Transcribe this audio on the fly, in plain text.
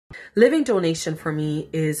Living donation for me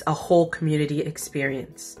is a whole community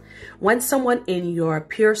experience. When someone in your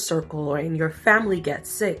peer circle or in your family gets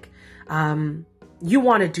sick, you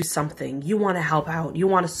want to do something. You want to help out. You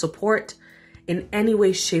want to support in any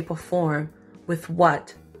way, shape, or form with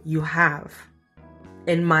what you have.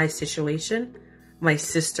 In my situation, my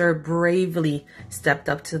sister bravely stepped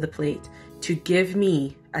up to the plate to give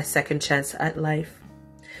me a second chance at life.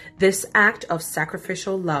 This act of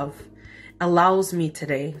sacrificial love allows me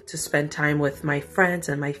today to spend time with my friends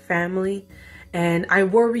and my family, and I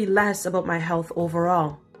worry less about my health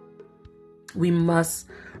overall. We must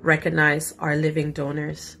recognize our living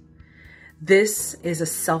donors. This is a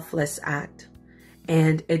selfless act,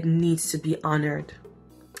 and it needs to be honored.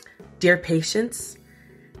 Dear patients,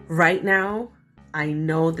 right now, I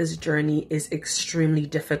know this journey is extremely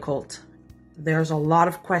difficult. There's a lot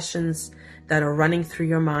of questions that are running through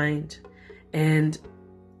your mind, and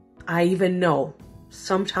I even know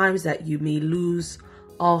sometimes that you may lose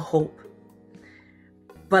all hope.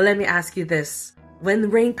 But let me ask you this. When the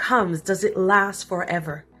rain comes, does it last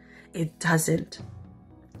forever? It doesn't.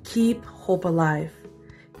 Keep hope alive.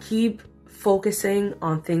 Keep focusing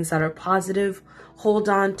on things that are positive. Hold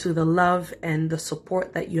on to the love and the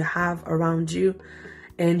support that you have around you,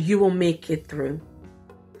 and you will make it through.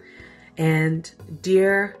 And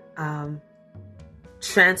dear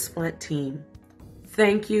transplant team,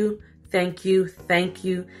 thank you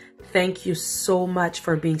so much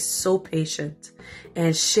for being so patient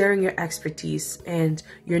and sharing your expertise and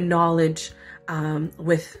your knowledge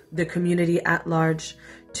with the community at large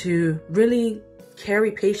to really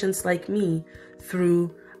carry patients like me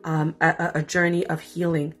through a journey of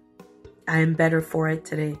healing. I am better for it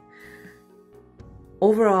today.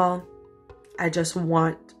 Overall, I just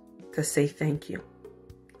want to say thank you.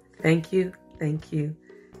 Thank you,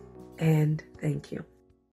 and thank you.